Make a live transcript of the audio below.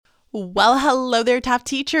Well, hello there, top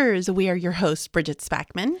teachers. We are your hosts, Bridget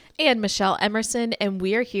Spackman and Michelle Emerson, and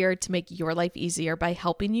we are here to make your life easier by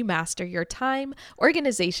helping you master your time,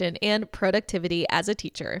 organization, and productivity as a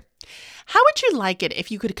teacher. How would you like it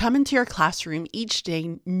if you could come into your classroom each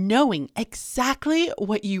day knowing exactly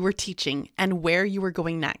what you were teaching and where you were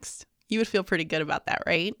going next? You would feel pretty good about that,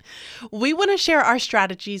 right? We want to share our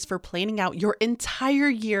strategies for planning out your entire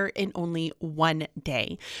year in only one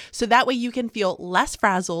day. So that way you can feel less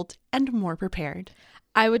frazzled and more prepared.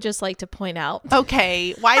 I would just like to point out.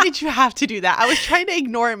 Okay, why did you have to do that? I was trying to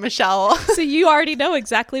ignore it, Michelle. So you already know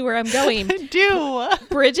exactly where I'm going. I do.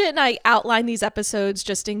 Bridget and I outline these episodes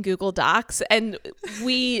just in Google Docs, and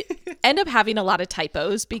we end up having a lot of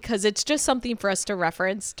typos because it's just something for us to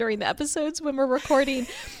reference during the episodes when we're recording.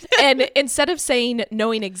 And instead of saying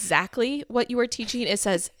knowing exactly what you were teaching, it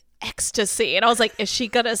says ecstasy. And I was like, is she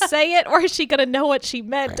going to say it or is she going to know what she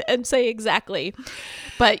meant and say exactly?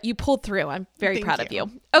 But you pulled through. I'm very proud of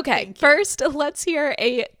you. Okay, first, let's hear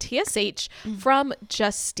a TSH from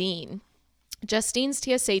Justine. Justine's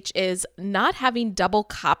TSH is not having double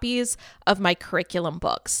copies of my curriculum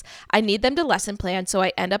books. I need them to lesson plan, so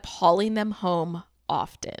I end up hauling them home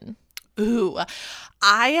often. Ooh,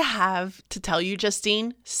 I have to tell you,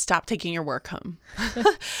 Justine, stop taking your work home.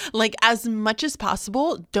 Like, as much as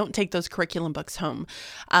possible, don't take those curriculum books home.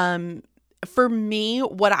 For me,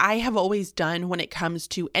 what I have always done when it comes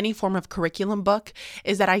to any form of curriculum book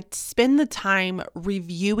is that I spend the time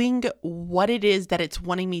reviewing what it is that it's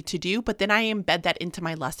wanting me to do, but then I embed that into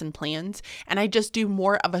my lesson plans and I just do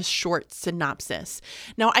more of a short synopsis.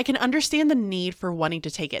 Now, I can understand the need for wanting to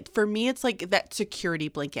take it. For me, it's like that security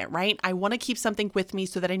blanket, right? I want to keep something with me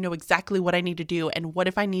so that I know exactly what I need to do and what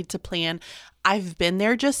if I need to plan. I've been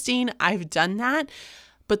there, Justine. I've done that.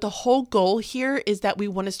 But the whole goal here is that we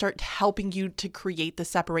want to start helping you to create the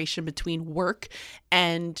separation between work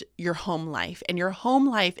and your home life. And your home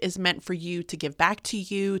life is meant for you to give back to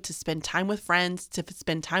you, to spend time with friends, to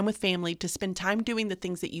spend time with family, to spend time doing the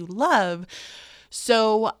things that you love.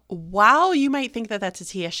 So while you might think that that's a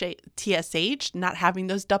TSH, not having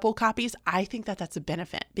those double copies, I think that that's a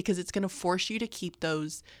benefit because it's going to force you to keep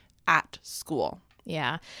those at school.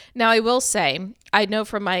 Yeah. Now, I will say, I know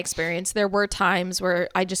from my experience, there were times where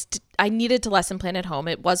I needed to lesson plan at home.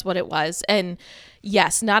 It was what it was. And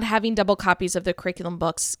yes, not having double copies of the curriculum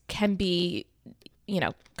books can be,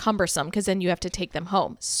 cumbersome because then you have to take them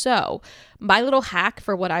home. So my little hack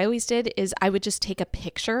for what I always did is I would just take a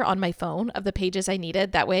picture on my phone of the pages I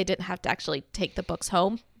needed. That way I didn't have to actually take the books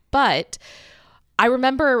home. But I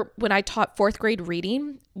remember when I taught fourth grade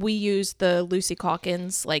reading, we used the Lucy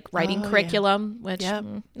Calkins writing curriculum, which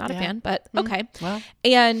not a fan, but okay. Well.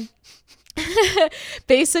 And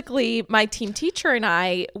basically my team teacher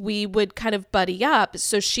and we would kind of buddy up.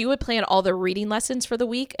 So she would plan all the reading lessons for the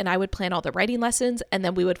week and I would plan all the writing lessons and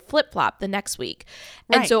then we would flip flop the next week.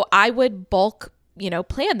 Right. And so I would bulk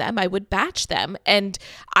plan them. I would batch them and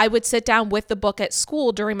I would sit down with the book at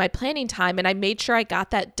school during my planning time. And I made sure I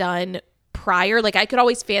got that done prior. Like I could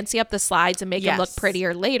always fancy up the slides and make them look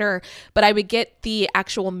prettier later, but I would get the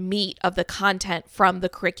actual meat of the content from the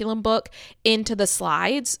curriculum book into the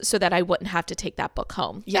slides so that I wouldn't have to take that book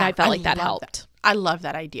home. Yeah, and I felt like that helped. I love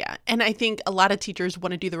that idea. And I think a lot of teachers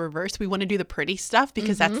want to do the reverse. We want to do the pretty stuff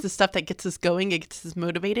because that's the stuff that gets us going. It gets us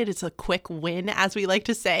motivated. It's a quick win, as we like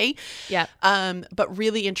to say. Yeah. But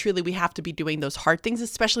really and truly, we have to be doing those hard things,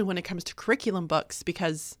 especially when it comes to curriculum books,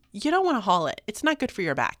 because you don't want to haul it. It's not good for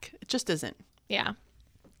your back. It just isn't. Yeah.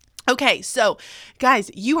 Okay. So guys,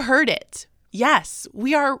 you heard it. Yes,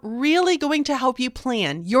 we are really going to help you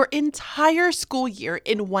plan your entire school year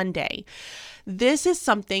in one day. This is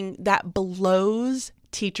something that blows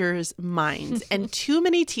teachers' minds, and too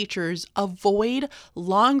many teachers avoid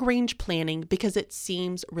long-range planning because it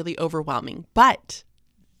seems really overwhelming. But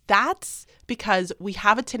that's because we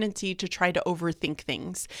have a tendency to try to overthink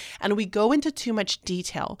things and we go into too much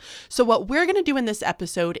detail. So what we're going to do in this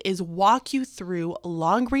episode is walk you through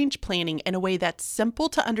long-range planning in a way that's simple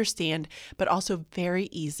to understand, but also very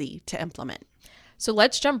easy to implement. So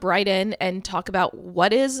let's jump right in and talk about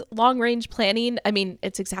what is long-range planning. I mean,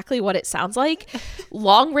 it's exactly what it sounds like.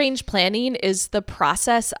 Long-range planning is the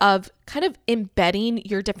process of kind of embedding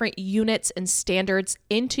your different units and standards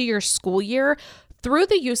into your school year through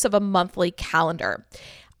the use of a monthly calendar.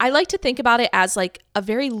 I like to think about it as like a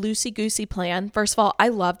very loosey-goosey plan. First of all, I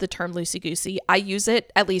love the term loosey-goosey. I use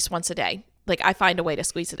it at least once a day. Like I find a way to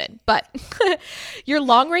squeeze it in. But your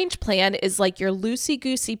long range plan is like your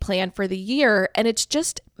loosey-goosey plan for the year. And it's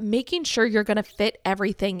just making sure you're going to fit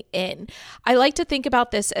everything in. I like to think about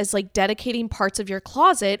this as like dedicating parts of your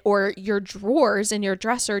closet or your drawers in your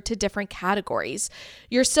dresser to different categories.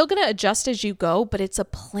 You're still going to adjust as you go, but it's a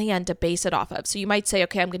plan to base it off of. So you might say,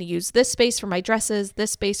 okay, I'm going to use this space for my dresses,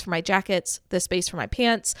 this space for my jackets, this space for my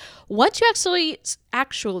pants. Once you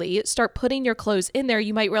actually start putting your clothes in there,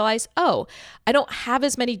 you might realize, oh, I don't have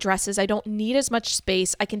as many dresses. I don't need as much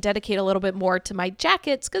space. I can dedicate a little bit more to my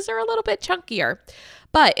jackets because they're a little bit chunkier.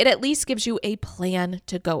 But it at least gives you a plan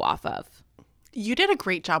to go off of. You did a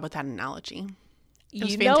great job with that analogy.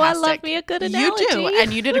 You know I love me a good analogy. You do,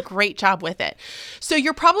 and you did a great job with it. So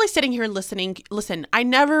you're probably sitting here listening. Listen, I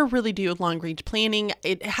never really do long range planning.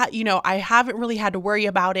 I haven't really had to worry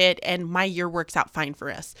about it, and my year works out fine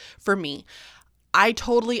for me. I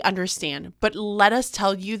totally understand, but let us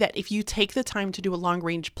tell you that if you take the time to do a long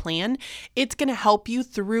range plan, it's going to help you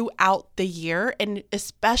throughout the year, and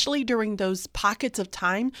especially during those pockets of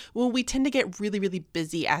time when we tend to get really, really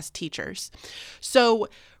busy as teachers. So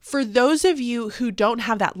for those of you who don't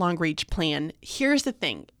have that long range plan, here's the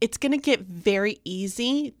thing. It's going to get very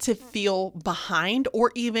easy to feel behind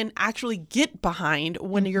or even actually get behind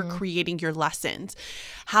when you're creating your lessons.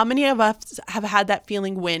 How many of us have had that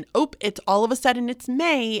feeling when, it's all of a sudden it's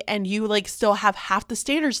May and you still have half the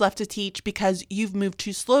standards left to teach because you've moved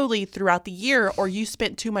too slowly throughout the year, or you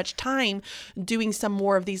spent too much time doing some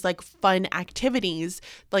more of these fun activities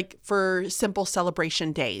for simple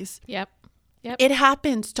celebration days. Yep. It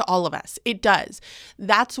happens to all of us. It does.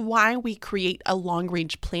 That's why we create a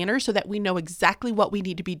long-range planner so that we know exactly what we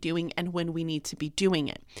need to be doing and when we need to be doing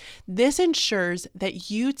it. This ensures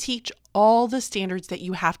that you teach all the standards that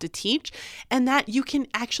you have to teach and that you can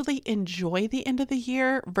actually enjoy the end of the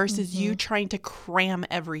year versus you trying to cram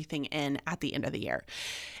everything in at the end of the year.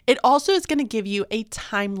 It also is going to give you a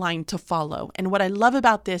timeline to follow. And what I love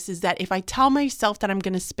about this is that if I tell myself that I'm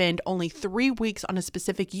going to spend only 3 weeks on a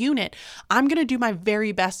specific unit, I'm going to do my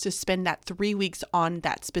very best to spend that 3 weeks on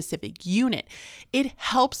that specific unit. It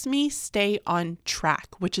helps me stay on track,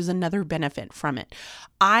 which is another benefit from it.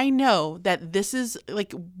 I know that this is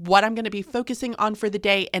what I'm going to be focusing on for the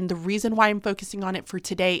day. And the reason why I'm focusing on it for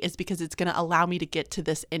today is because it's going to allow me to get to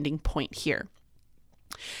this ending point here.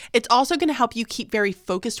 It's also going to help you keep very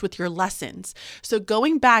focused with your lessons. So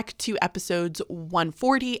going back to episodes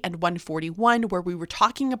 140 and 141, where we were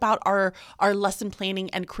talking about our lesson planning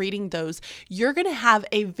and creating those, you're going to have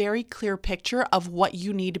a very clear picture of what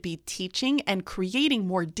you need to be teaching and creating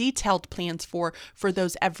more detailed plans for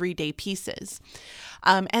those everyday pieces.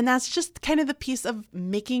 And that's just kind of the piece of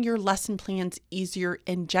making your lesson plans easier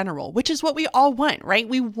in general, which is what we all want, right?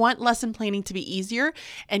 We want lesson planning to be easier,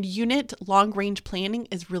 and unit long-range planning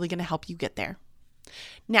is really going to help you get there.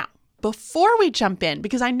 Now, before we jump in,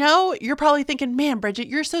 because I know you're probably thinking, man, Bridget,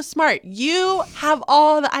 you're so smart. You have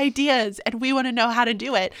all the ideas and we want to know how to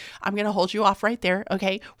do it. I'm going to hold you off right there.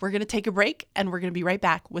 Okay. We're going to take a break and we're going to be right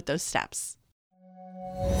back with those steps.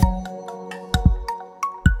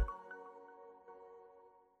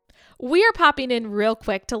 We are popping in real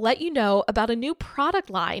quick to let you know about a new product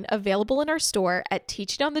line available in our store at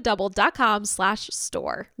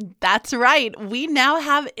teachingonthedouble.com/store. That's right. We now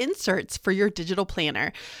have inserts for your digital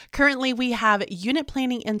planner. Currently, we have unit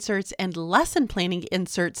planning inserts and lesson planning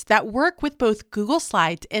inserts that work with both Google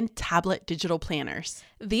Slides and tablet digital planners.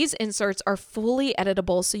 These inserts are fully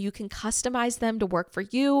editable so you can customize them to work for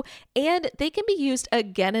you, and they can be used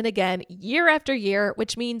again and again, year after year,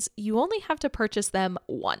 which means you only have to purchase them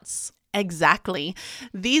once. Exactly.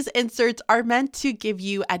 These inserts are meant to give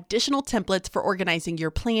you additional templates for organizing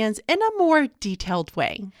your plans in a more detailed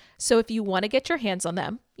way. So if you want to get your hands on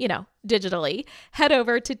them, digitally, head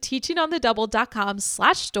over to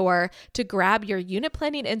teachingonthedouble.com/store to grab your unit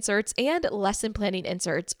planning inserts and lesson planning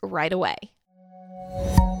inserts right away.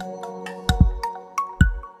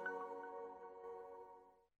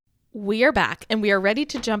 We are back and we are ready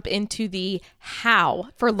to jump into the how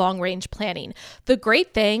for long range planning. The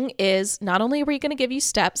great thing is not only are we going to give you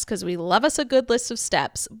steps because we love us a good list of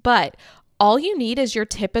steps, but all you need is your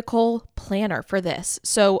typical planner for this.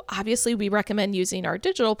 So obviously we recommend using our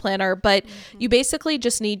digital planner, but you basically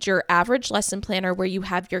just need your average lesson planner where you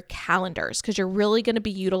have your calendars because you're really going to be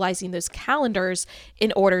utilizing those calendars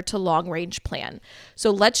in order to long range plan. So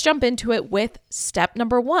let's jump into it with step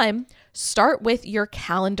number 1. Start with your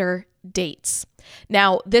calendar dates.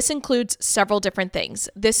 Now, this includes several different things.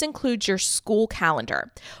 This includes your school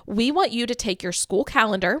calendar. We want you to take your school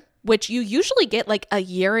calendar, which you usually get a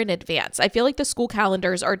year in advance. I feel like the school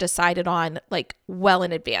calendars are decided on well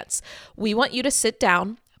in advance. We want you to sit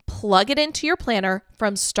down, plug it into your planner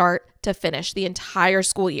from start to finish the entire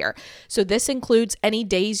school year. So this includes any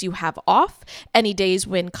days you have off, any days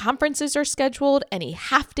when conferences are scheduled, any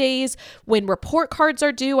half days, when report cards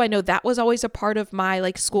are due. I know that was always a part of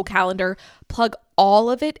my school calendar. Plug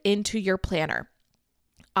all of it into your planner.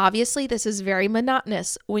 Obviously, this is very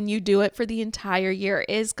monotonous when you do it for the entire year.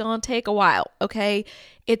 It's going to take a while, okay?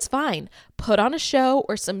 It's fine. Put on a show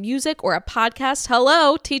or some music or a podcast.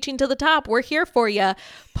 Hello, Teaching to the Top. We're here for you.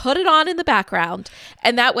 Put it on in the background.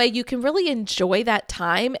 And that way you can really enjoy that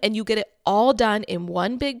time and you get it all done in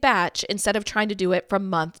one big batch instead of trying to do it from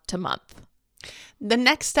month to month. The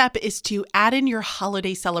next step is to add in your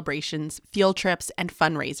holiday celebrations, field trips, and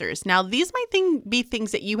fundraisers. Now, these might be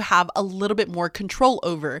things that you have a little bit more control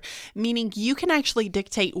over, meaning you can actually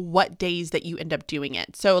dictate what days that you end up doing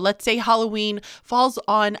it. So let's say Halloween falls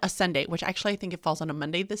on a Sunday, which actually I think it falls on a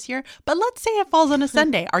Monday this year, but let's say it falls on a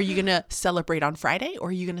Sunday. Are you going to celebrate on Friday or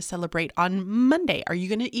are you going to celebrate on Monday? Are you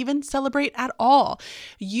going to even celebrate at all?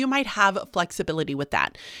 You might have flexibility with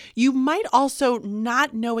that. You might also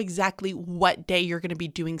not know exactly what day you're going to be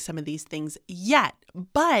doing some of these things yet,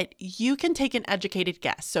 but you can take an educated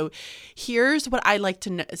guess. So here's what I like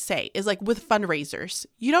to say is with fundraisers,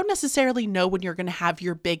 you don't necessarily know when you're going to have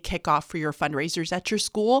your big kickoff for your fundraisers at your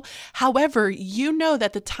school. However, you know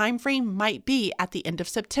that the time frame might be at the end of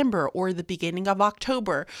September or the beginning of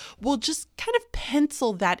October. We'll just kind of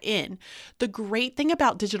pencil that in. The great thing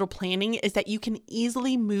about digital planning is that you can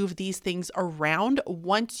easily move these things around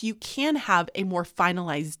once you can have a more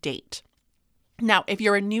finalized date. Now, if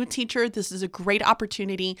you're a new teacher, this is a great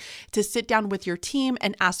opportunity to sit down with your team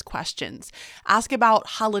and ask questions. Ask about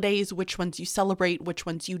holidays, which ones you celebrate, which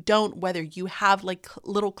ones you don't, whether you have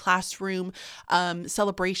little classroom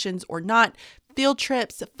celebrations or not, field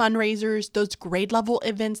trips, fundraisers, those grade level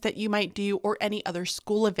events that you might do, or any other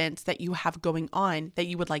school events that you have going on that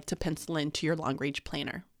you would like to pencil into your long range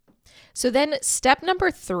planner. So then step number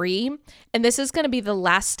 3, and this is going to be the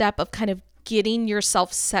last step of kind of getting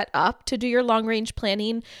yourself set up to do your long range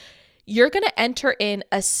planning, you're going to enter in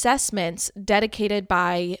assessments dedicated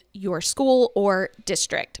by your school or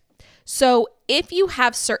district. So if you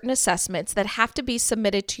have certain assessments that have to be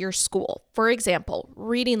submitted to your school, for example,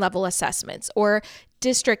 reading level assessments or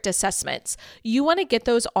district assessments, you want to get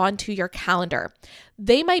those onto your calendar.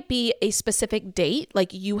 They might be a specific date,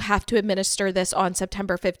 like you have to administer this on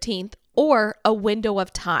September 15th, or a window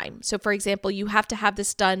of time. So for example, you have to have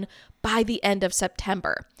this done by the end of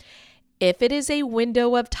September. If it is a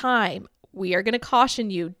window of time, we are going to caution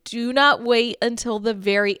you, do not wait until the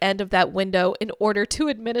very end of that window in order to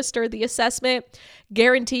administer the assessment.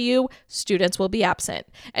 Guarantee you, students will be absent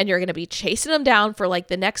and you're going to be chasing them down for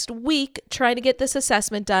the next week trying to get this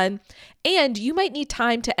assessment done. And you might need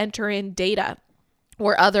time to enter in data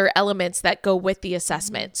or other elements that go with the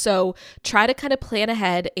assessment. So try to kind of plan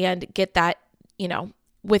ahead and get that,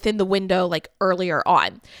 within the window earlier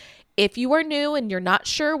on. If you are new and you're not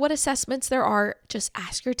sure what assessments there are, just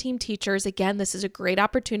ask your team teachers. Again, this is a great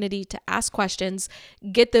opportunity to ask questions,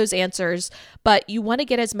 get those answers, but you want to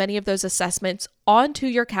get as many of those assessments onto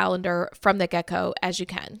your calendar from the get-go as you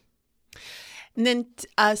can. And then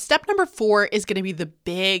step number 4 is going to be the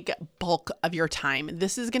big bulk of your time.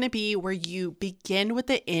 This is going to be where you begin with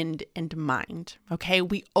the end in mind. Okay,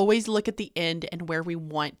 we always look at the end and where we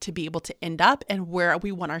want to be able to end up and where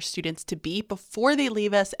we want our students to be before they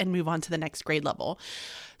leave us and move on to the next grade level.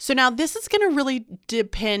 So now this is going to really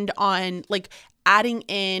depend on adding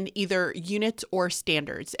in either units or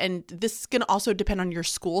standards. And this is going to also depend on your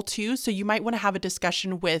school too. So you might want to have a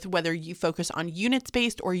discussion with whether you focus on units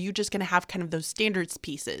based or you just going to have kind of those standards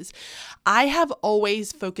pieces. I have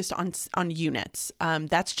always focused on units.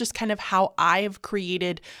 That's just kind of how I've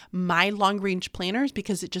created my long range planners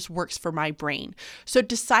because it just works for my brain. So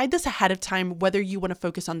decide this ahead of time, whether you want to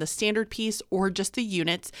focus on the standard piece or just the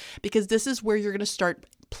units, because this is where you're going to start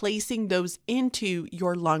placing those into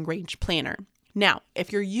your long range planner. Now,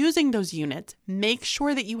 if you're using those units, make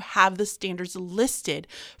sure that you have the standards listed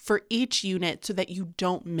for each unit so that you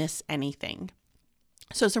don't miss anything.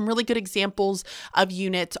 So some really good examples of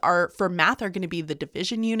units for math are going to be the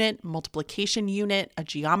division unit, multiplication unit, a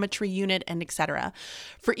geometry unit, and etc.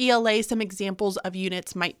 For ELA, some examples of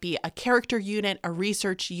units might be a character unit, a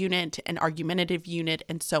research unit, an argumentative unit,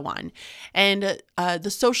 and so on. And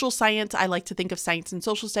the social science, I like to think of science and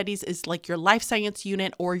social studies is your life science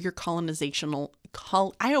unit or your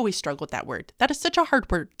I always struggle with that word. That is such a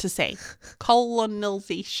hard word to say.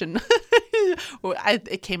 Colonization.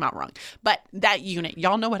 It came out wrong. But that unit,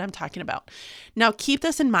 y'all know what I'm talking about. Now, keep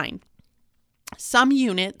this in mind. Some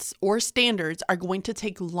units or standards are going to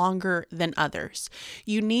take longer than others.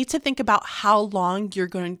 You need to think about how long you're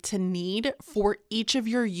going to need for each of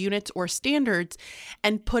your units or standards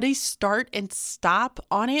and put a start and stop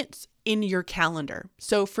on it in your calendar.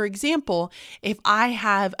 So for example, if I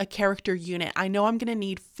have a character unit, I know I'm going to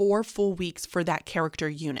need 4 full weeks for that character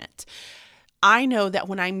unit. I know that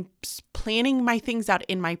when I'm planning my things out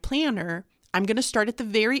in my planner, I'm going to start at the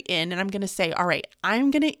very end and I'm going to say, all right,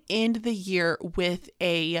 I'm going to end the year with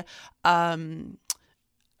a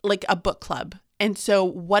book club. And so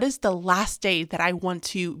what is the last day that I want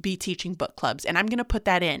to be teaching book clubs? And I'm going to put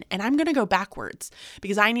that in and I'm going to go backwards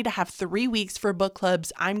because I need to have 3 weeks for book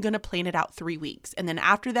clubs. I'm going to plan it out 3 weeks. And then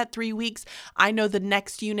after that 3 weeks, I know the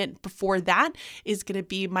next unit before that is going to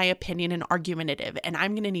be my opinion and argumentative. And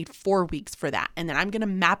I'm going to need 4 weeks for that. And then I'm going to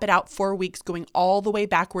map it out 4 weeks going all the way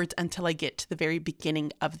backwards until I get to the very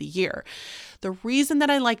beginning of the year. The reason that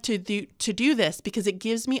I like to do this because it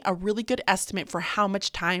gives me a really good estimate for how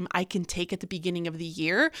much time I can take at the beginning of the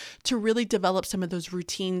year to really develop some of those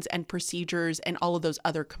routines and procedures and all of those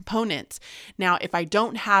other components. Now, if I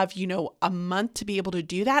don't have, a month to be able to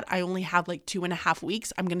do that, I only have like 2.5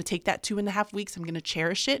 weeks. I'm going to take that 2.5 weeks. I'm going to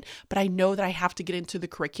cherish it, but I know that I have to get into the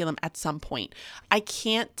curriculum at some point. I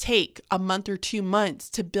can't take a month or 2 months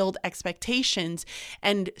to build expectations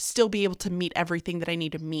and still be able to meet everything that I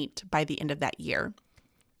need to meet by the end of that year.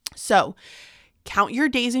 So count your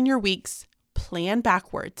days and your weeks. Plan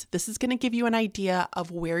backwards. This is going to give you an idea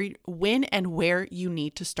of when and where you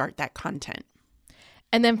need to start that content.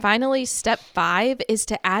 And then finally, step 5 is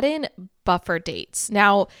to add in buffer dates.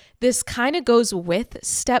 Now, this kind of goes with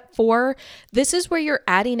step 4. This is where you're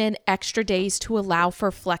adding in extra days to allow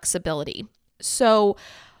for flexibility. So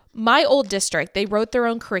my old district, they wrote their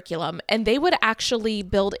own curriculum and they would actually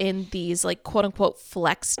build in these like quote unquote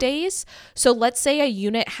flex days. So let's say a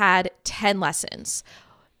unit had 10 lessons.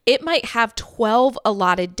 It might have 12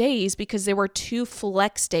 allotted days because there were 2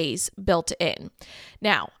 flex days built in.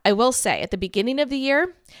 Now, I will say at the beginning of the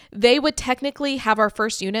year, they would technically have our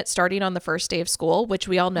first unit starting on the first day of school, which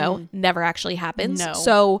we all know never actually happens. No.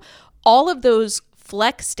 So all of those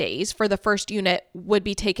flex days for the first unit would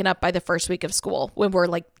be taken up by the first week of school when we're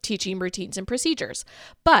like teaching routines and procedures.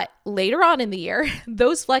 But later on in the year,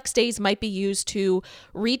 those flex days might be used to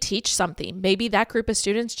reteach something. Maybe that group of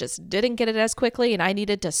students just didn't get it as quickly and I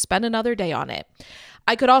needed to spend another day on it.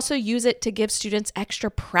 I could also use it to give students extra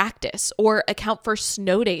practice or account for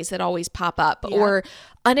snow days that always pop up or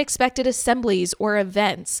unexpected assemblies or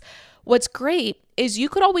events. What's great is you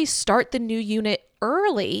could always start the new unit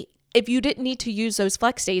early if you didn't need to use those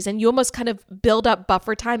flex days, and you almost kind of build up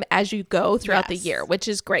buffer time as you go throughout the year, which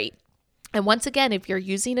is great. And once again, if you're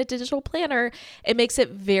using a digital planner, it makes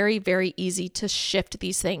it very, very easy to shift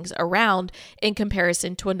these things around in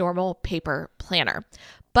comparison to a normal paper planner.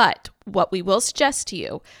 But what we will suggest to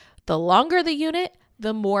you, the longer the unit,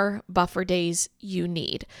 the more buffer days you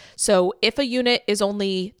need. So if a unit is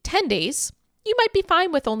only 10 days, you might be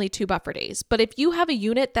fine with only 2 buffer days. But if you have a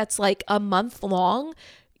unit that's like a month long,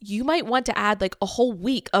 you might want to add like a whole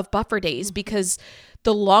week of buffer days because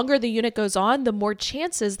the longer the unit goes on, the more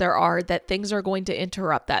chances there are that things are going to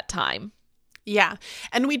interrupt that time. Yeah.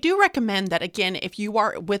 And we do recommend that, again, if you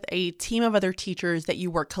are with a team of other teachers that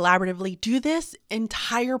you work collaboratively, do this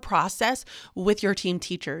entire process with your team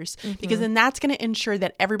teachers, because then that's going to ensure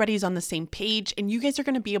that everybody's on the same page and you guys are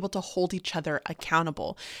going to be able to hold each other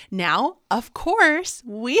accountable. Now, of course,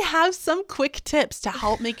 we have some quick tips to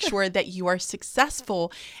help make sure that you are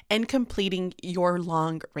successful in completing your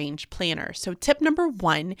long range planner. So tip number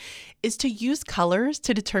 1 is to use colors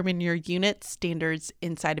to determine your unit standards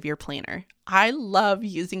inside of your planner. I love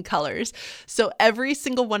using colors. So every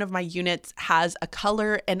single one of my units has a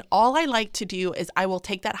color, and all I like to do is I will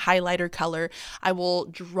take that highlighter color, I will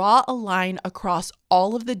draw a line across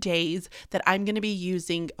all of the days that I'm going to be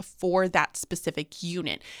using for that specific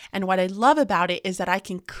unit. And what I love about it is that I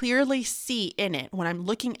can clearly see in it when I'm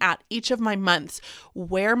looking at each of my months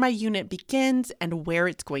where my unit begins and where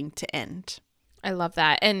it's going to end. I love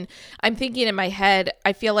that. And I'm thinking in my head,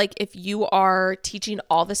 I feel like if you are teaching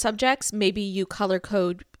all the subjects, maybe you color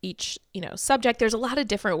code each, subject. There's a lot of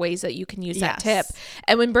different ways that you can use that tip.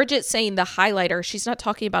 And when Bridget's saying the highlighter, she's not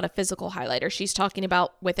talking about a physical highlighter. She's talking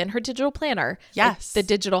about within her digital planner, like the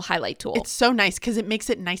digital highlight tool. It's so nice because it makes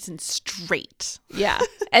it nice and straight. Yeah.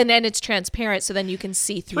 And then it's transparent so then you can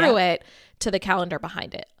see through it to the calendar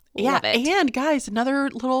behind it. Love it. And guys, another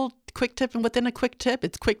little quick tip, and within a quick tip,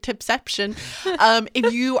 it's quick tipception.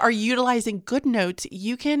 If you are utilizing GoodNotes,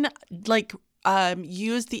 you can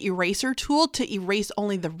use the eraser tool to erase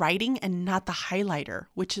only the writing and not the highlighter,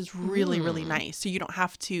 which is really, really nice. So you don't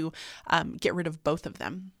have to get rid of both of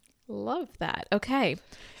them. Love that. Okay.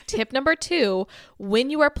 Tip number 2, when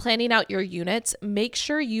you are planning out your units, make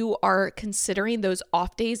sure you are considering those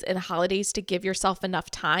off days and holidays to give yourself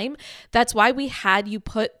enough time. That's why we had you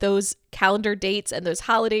put those calendar dates and those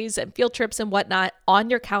holidays and field trips and whatnot on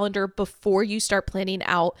your calendar before you start planning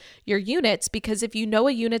out your units. Because if you know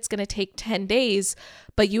a unit's going to take 10 days,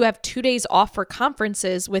 but you have 2 days off for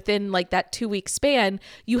conferences within like that 2-week span,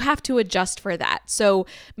 you have to adjust for that. So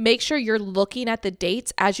make sure you're looking at the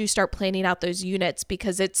dates as you start planning out those units,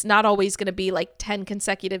 because it's not always going to be like 10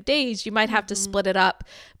 consecutive days. You might have to split it up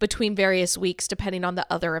between various weeks depending on the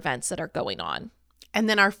other events that are going on. And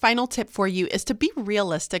then our final tip for you is to be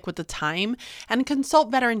realistic with the time and consult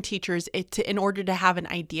veteran teachers in order to have an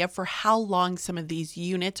idea for how long some of these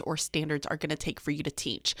units or standards are going to take for you to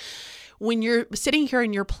teach. When you're sitting here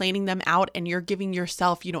and you're planning them out and you're giving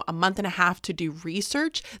yourself, a month and a half to do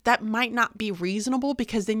research, that might not be reasonable,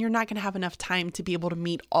 because then you're not going to have enough time to be able to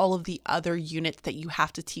meet all of the other units that you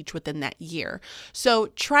have to teach within that year. So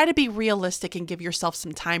try to be realistic and give yourself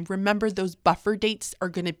some time. Remember, those buffer dates are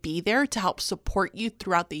going to be there to help support you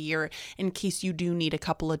throughout the year in case you do need a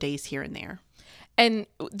couple of days here and there. And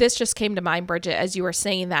this just came to mind, Bridget, as you were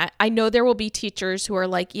saying that. I know there will be teachers who are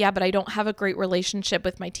like, yeah, but I don't have a great relationship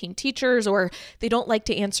with my team teachers, or they don't like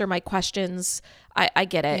to answer my questions. I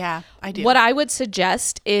get it. Yeah, I do. What I would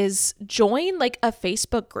suggest is join like a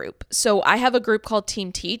Facebook group. So I have a group called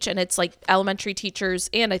Team Teach, and it's like elementary teachers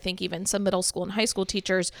and I think even some middle school and high school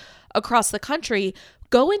teachers across the country.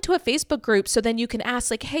 Go into a Facebook group so then you can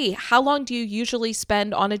ask like, hey, how long do you usually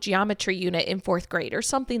spend on a geometry unit in 4th grade or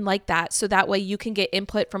something like that? So that way you can get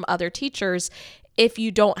input from other teachers if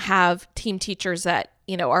you don't have team teachers that,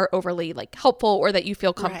 are overly like helpful or that you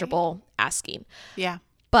feel comfortable asking. Yeah.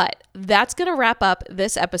 But that's going to wrap up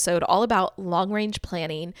this episode all about long-range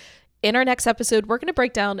planning. In our next episode, we're going to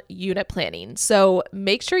break down unit planning. So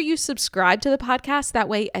make sure you subscribe to the podcast. That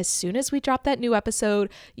way, as soon as we drop that new episode,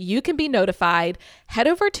 you can be notified. Head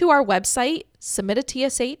over to our website, submit a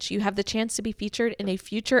TSH. You have the chance to be featured in a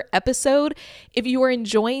future episode. If you are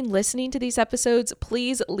enjoying listening to these episodes,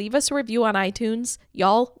 please leave us a review on iTunes.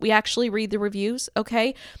 Y'all, we actually read the reviews,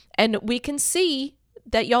 okay? And we can see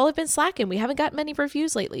that y'all have been slacking. We haven't got many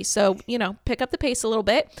reviews lately. So, pick up the pace a little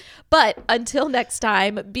bit. But until next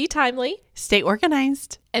time, be timely, stay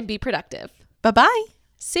organized, and be productive. Bye-bye.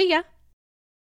 See ya.